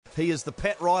He is the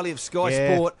Pat Riley of Sky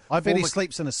Yeah, Sport. I bet he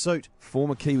sleeps in a suit.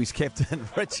 Former Kiwis captain,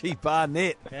 Richie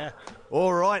Barnett. Yeah.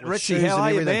 All right, With Richie, shoes how and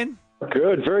are you, everything. man?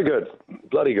 Good, very good.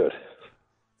 Bloody good.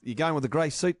 You going with the grey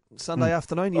suit Sunday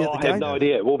afternoon? You at the I game? have no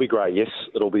idea. It will be grey, yes.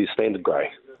 It'll be standard grey.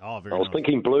 Oh, very I was nice.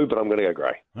 thinking blue, but I'm going to go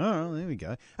grey. Oh, there we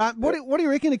go. What do you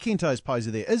reckon of Kento's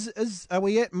poser there? Are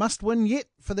we at must-win yet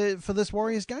for this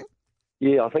Warriors game?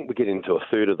 Yeah, I think we're getting to a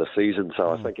third of the season, so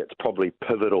I think it's probably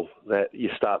pivotal that you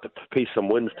start to piece some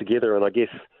wins together. And I guess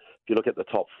if you look at the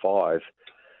top five,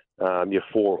 you're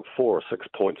four or 6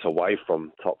 points away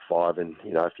from top five. And,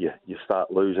 if you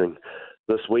start losing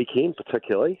this weekend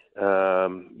particularly,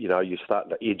 you're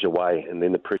starting to edge away, and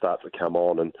then the pressure starts to come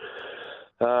on. And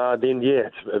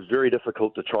it's very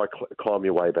difficult to try climb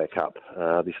your way back up.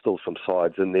 There's still some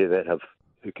sides in there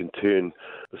who can turn.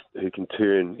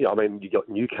 I mean, you got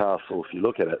Newcastle. If you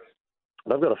look at it,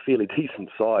 they've got a fairly decent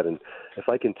side, and if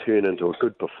they can turn into a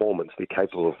good performance, they're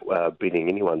capable of beating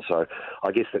anyone. So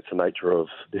I guess that's the nature of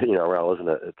the NRL, isn't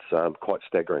it? It's quite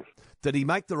staggering. Did he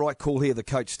make the right call here, the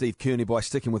coach Steve Kearney, by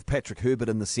sticking with Patrick Herbert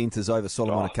in the centres over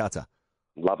Solomon Akata?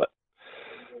 Love it.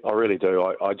 I really do.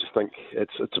 I just think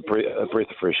it's a breath of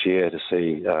fresh air to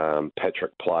see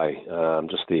Patrick play.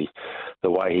 Just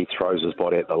the way he throws his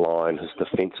body at the line, his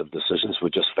defensive decisions were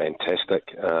just fantastic.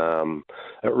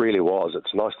 It really was.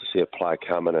 It's nice to see a player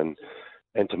come in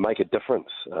and to make a difference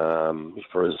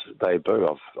for his debut.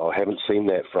 I haven't seen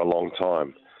that for a long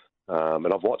time.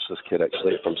 And I've watched this kid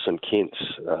actually from St Kitts.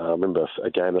 I remember a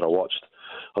game that I watched.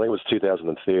 I think it was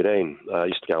 2013. I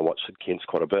used to go and watch St Kitts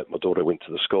quite a bit. My daughter went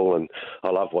to the school, and I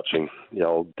love watching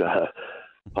old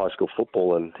high school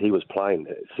football. And he was playing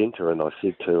at centre, and I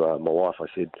said to my wife,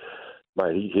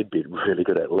 mate, he'd be really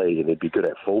good at league, and he'd be good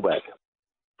at fullback.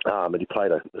 And he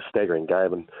played a staggering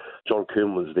game. And John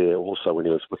Coombe was there also when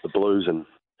he was with the Blues, and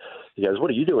he goes, "What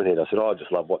are you doing here?" I said, "I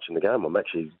just love watching the game. I'm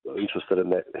actually interested in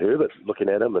that Herbert, looking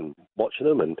at him and watching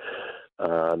him." And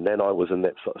Nanai was in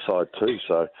that side too,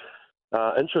 so.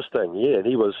 Interesting, yeah, and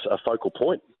he was a focal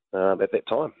point at that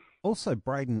time. Also,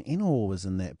 Braden Ennor was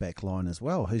in that back line as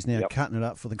well, who's now cutting it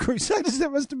up for the Crusaders.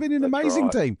 That must have been an amazing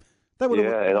team.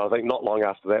 And I think not long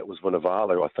after that was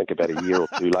Vunivalu, I think about a year or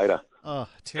two later. Oh,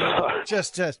 terrible.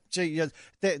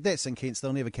 That's St Kitts.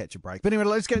 They'll never catch a break. But anyway,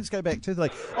 let's go back to the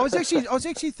league. I was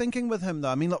actually thinking with him, though.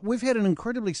 I mean, look, we've had an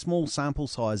incredibly small sample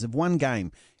size of one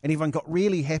game, and everyone got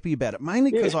really happy about it,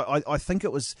 mainly because I think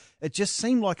it just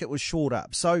seemed like it was short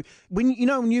up. So when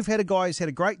you've had a guy who's had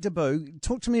a great debut,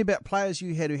 talk to me about players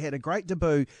you had who had a great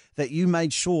debut that you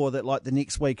made sure that, like, the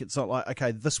next week it's not like,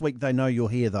 okay, this week they know you're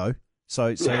here, though.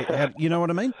 So you know what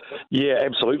I mean? Yeah,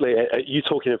 absolutely. Are you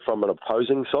talking from an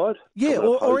opposing side? Yeah,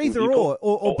 or either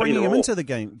or bringing them into the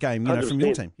game, from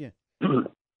your team. Yeah. 100%.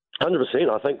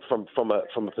 I think from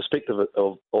a perspective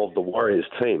of the Warriors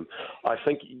team, I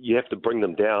think you have to bring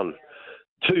them down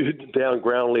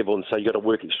ground level and say you got to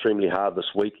work extremely hard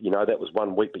this week. That was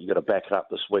 1 week, but you got to back it up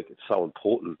this week. It's so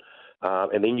important.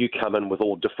 And then you come in with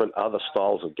all different other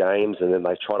styles of games, and then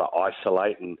they try to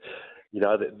isolate and.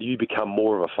 That you become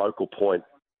more of a focal point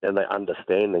and they're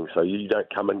understanding. So you don't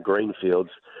come in green fields.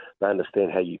 They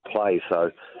understand how you play.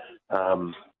 So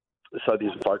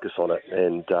there's focus on it.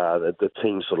 And the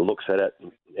team sort of looks at it,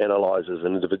 and analyses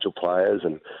individual players.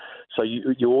 And so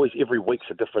you always, every week's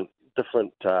a different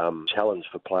challenge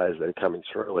for players that are coming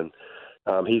through. And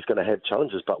he's going to have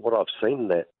challenges. But what I've seen in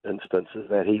that instance is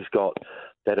that he's got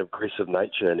that aggressive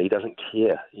nature, and he doesn't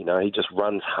care. He just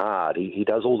runs hard. He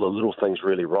does all the little things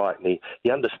really right, and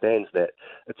he understands that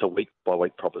it's a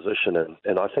week-by-week proposition,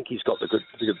 and I think he's got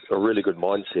a really good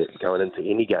mindset going into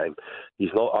any game. He's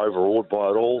not overawed by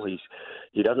it all.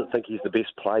 He doesn't think he's the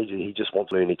best player. He just wants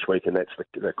to learn each week, and that's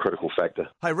the critical factor.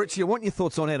 Hey, Richie, I want your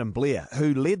thoughts on Adam Blair,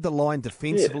 who led the line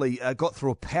defensively, got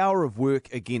through a power of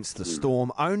work against the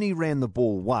Storm, only ran the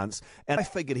ball once, and I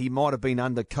figured he might have been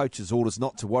under coach's orders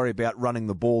not to worry about running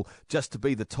the ball, just to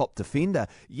be the top defender.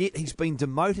 Yet he's been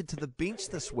demoted to the bench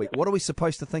this week. What are we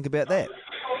supposed to think about that?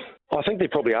 I think they're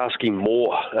probably asking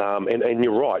more, and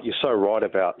you're right. You're so right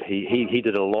about he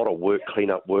did a lot of work,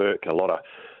 clean-up work, a lot of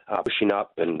pushing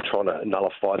up and trying to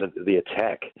nullify the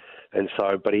attack. And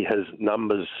so, but his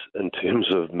numbers in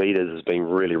terms of metres has been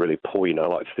really, really poor,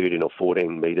 like 13 or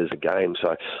 14 metres a game.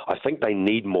 So I think they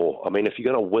need more. I mean, if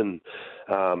you're going to win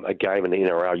a game in the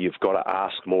NRL, you've got to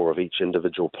ask more of each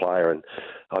individual player. And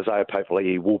Isaiah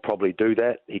Papali'i will probably do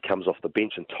that. He comes off the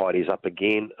bench and tidies up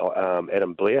again,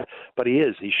 Adam Blair. But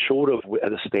he's short of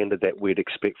the standard that we'd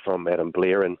expect from Adam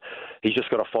Blair. And he's just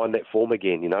got to find that form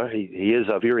again, He is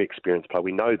a very experienced player.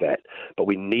 We know that. But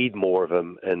we need more of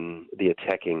him in the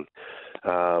attacking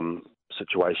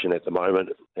situation at the moment,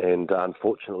 and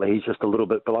unfortunately he's just a little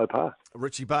bit below par.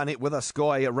 Richie Barnett with us,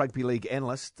 Sky Rugby League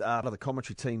analyst, out of the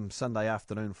commentary team Sunday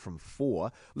afternoon from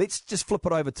 4. Let's just flip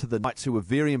it over to the Knights, who were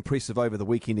very impressive over the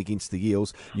weekend against the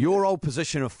Eels. Your old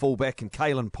position of fullback and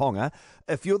Kalen Ponga,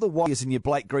 if you're the Warriors and you're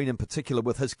Blake Green in particular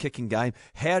with his kicking game,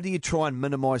 how do you try and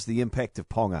minimise the impact of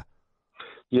Ponga?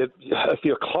 If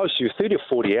you're close, you're 30 or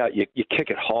 40 out, you kick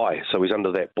it high, so he's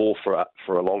under that ball for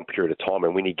a long period of time,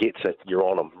 and when he gets it, you're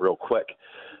on him real quick.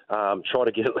 Try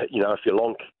to get, if you're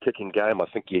long kicking game, I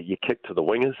think you kick to the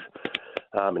wingers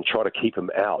and try to keep him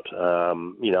out.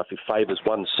 If he favours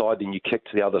one side, then you kick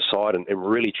to the other side and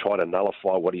really try to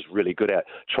nullify what he's really good at.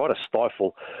 Try to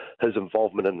stifle his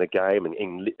involvement in the game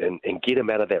and get him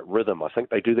out of that rhythm. I think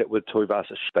they do that with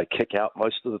Tuivasa. They kick out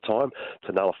most of the time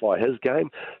to nullify his game.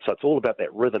 So it's all about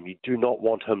that rhythm. You do not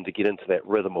want him to get into that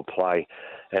rhythm of play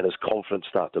and his confidence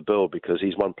start to build, because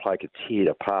he's one player could tear it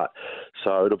apart.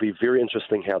 So it'll be very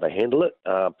interesting how they handle it.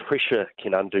 Pressure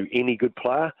can undo any good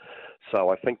player. So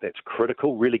I think that's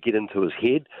critical, really get into his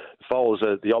head. If I was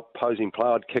the opposing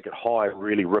player, I'd kick it high and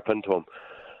really rip into him.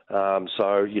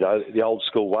 The old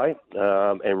school way,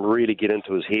 and really get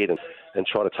into his head and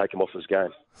try to take him off his game.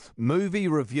 Movie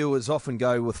reviewers often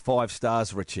go with 5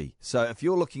 stars, Richie. So if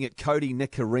you're looking at Cody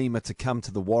Nikorima to come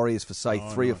to the Warriors for, say,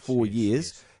 3 or 4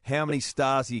 years, how many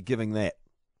stars are you giving that?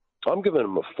 I'm giving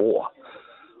him a 4.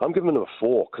 I'm giving him a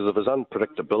 4 because of his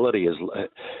unpredictability.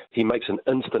 He makes an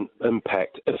instant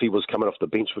impact if he was coming off the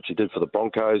bench, which he did for the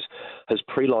Broncos. His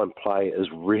pre-line play is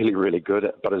really, really good,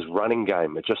 but his running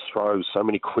game, it just throws so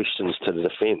many questions to the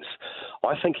defence.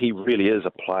 I think he really is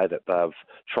a player that they've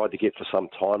tried to get for some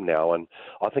time now, and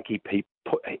I think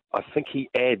he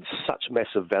adds such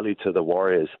massive value to the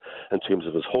Warriors in terms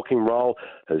of his hooking role,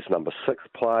 his number 6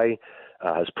 play,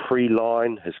 his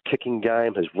pre-line, his kicking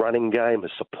game, his running game,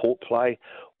 his support play,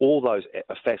 all those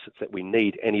facets that we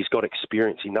need, and he's got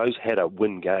experience. He knows how to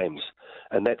win games,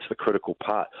 and that's the critical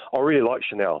part. I really like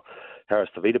Chanel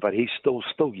Harris-Tavita, but he's still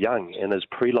young, and his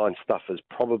pre-line stuff is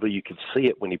probably, you can see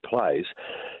it when he plays.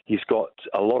 He's got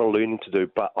a lot of learning to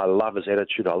do, but I love his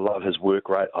attitude. I love his work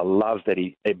rate. I love that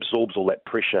he absorbs all that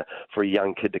pressure for a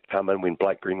young kid to come in when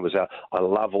Blake Green was out. I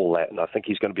love all that, and I think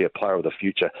he's going to be a player of the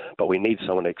future, but we need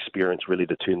someone experienced really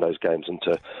to turn those games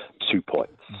into 2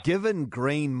 points. Given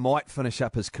Green might finish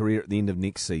up his career at the end of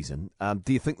next season,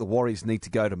 do you think the Warriors need to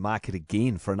go to market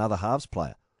again for another halves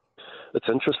player? It's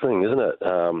interesting, isn't it?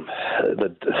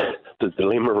 The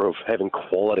dilemma of having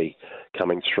quality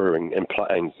coming through and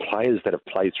players that have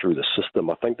played through the system.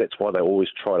 I think that's why they always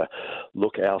try to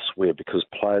look elsewhere, because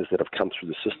players that have come through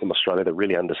the system, Australia, they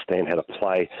really understand how to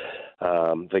play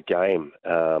the game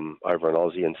over in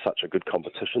Aussie in such a good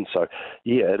competition. So,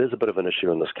 yeah, it is a bit of an issue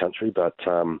in this country, but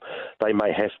they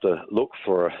may have to look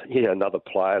for another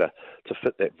player to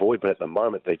fit that void. But at the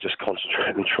moment, they just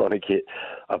concentrate on trying to get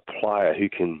a player who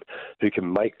can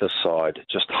make the side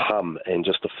just hum and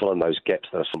just to fill in those gaps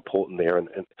that are so important there. And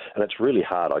it's really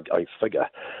hard, I figure,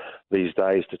 these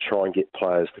days to try and get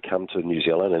players to come to New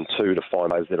Zealand, and 2, to find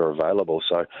those that are available.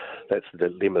 So that's the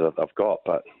dilemma that I've got.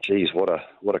 But, geez, what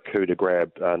a coup to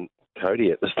grab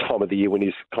Cody at this time of the year when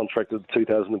he's contracted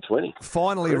 2020.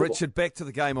 Finally, incredible. Richard, back to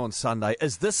the game on Sunday.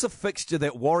 Is this a fixture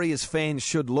that Warriors fans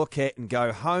should look at and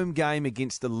go, home game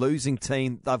against a losing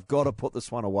team, they've got to put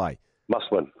this one away? Must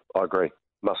win. I agree.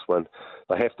 Must win.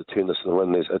 They have to turn this and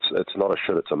win. It's not a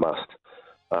should, it's a must.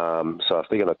 So if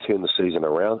they're going to turn the season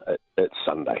around, it's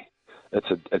Sunday. It's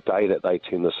a day that they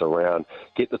turn this around,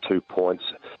 get the 2 points,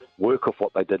 work off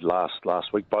what they did last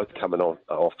week, both coming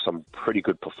off some pretty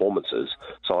good performances.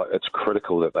 So it's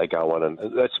critical that they go on, and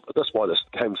that's why this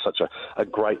became such a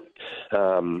great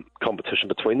competition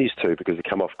between these two, because they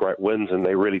come off great wins and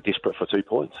they're really desperate for 2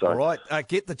 points. So, all right,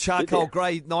 get the charcoal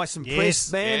grey nice and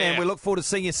pressed, man, and we look forward to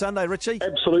seeing you Sunday, Richie.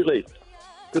 Absolutely.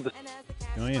 Good.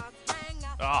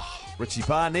 Richie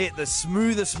Barnett, the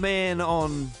smoothest man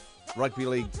on rugby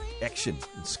league action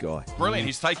in Sky. Brilliant.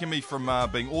 He's taken me from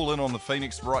being all in on the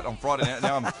Phoenix right on Friday night.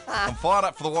 Now I'm fired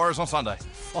up for the Warriors on Sunday.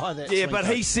 But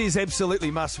he says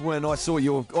absolutely must win. I saw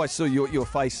your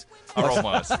face. I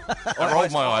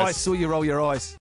rolled my eyes. I saw you roll your eyes.